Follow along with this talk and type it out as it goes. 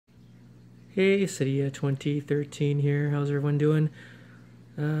Hey, City 2013 here. How's everyone doing?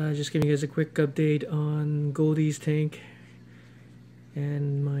 Just giving you guys a quick update on Goldie's tank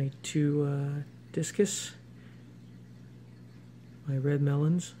and my two discus, my red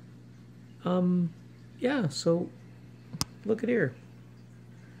melons. Yeah, so look at here.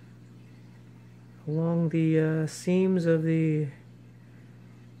 Along the seams of the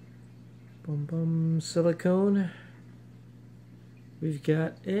silicone, we've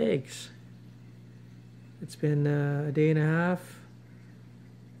got eggs. It's been a day and a half.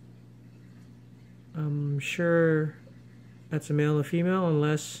 I'm sure that's a male and female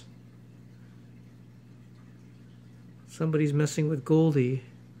unless somebody's messing with Goldie.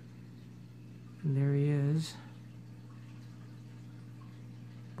 And there he is.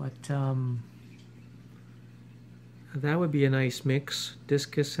 But that would be a nice mix,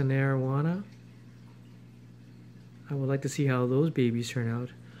 discus and arowana. I would like to see how those babies turn out.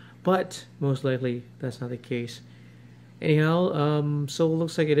 But most likely that's not the case. Anyhow, so it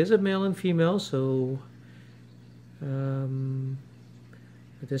looks like it is a male and female, so the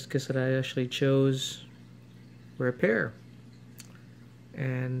discus that I actually chose were a pair.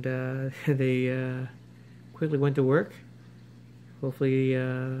 And they quickly went to work. Hopefully,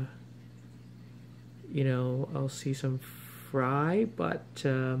 you know, I'll see some fry, but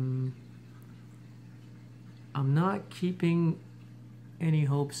I'm not keeping any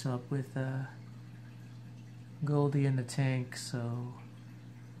hopes up with Goldie in the tank, so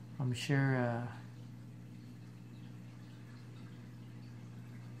I'm sure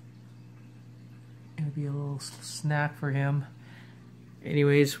it'll be a little snack for him.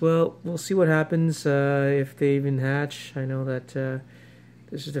 Anyways, well, we'll see what happens if they even hatch. I know that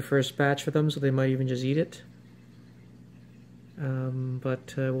this is the first batch for them, so they might even just eat it.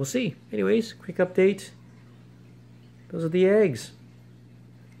 But we'll see. Anyways, quick update. Those are the eggs.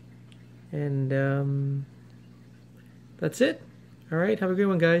 And that's it. All right, have a good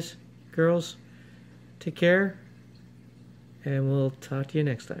one, guys, girls. Take care, and we'll talk to you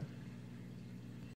next time.